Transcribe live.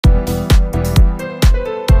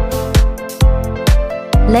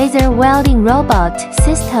Laser welding robot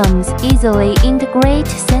systems easily integrate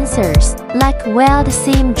sensors like weld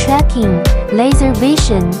seam tracking, laser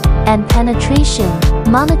vision, and penetration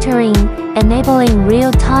monitoring, enabling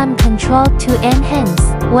real-time control to enhance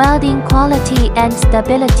welding quality and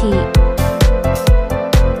stability.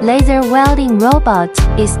 Laser welding robot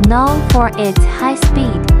is known for its high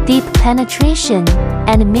speed, deep penetration,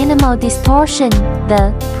 and minimal distortion.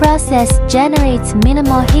 The process generates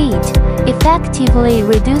minimal heat, effectively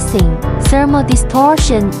reducing thermal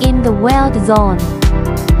distortion in the weld zone.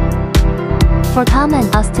 For common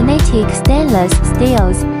austenitic stainless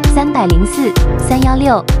steels 304,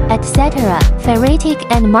 316, etc., ferritic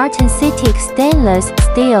and martensitic stainless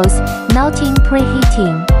steels, noting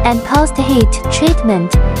preheating and post-heat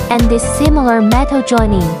treatment, and dissimilar metal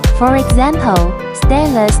joining, for example,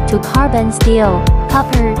 stainless to carbon steel,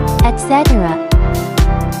 copper, etc.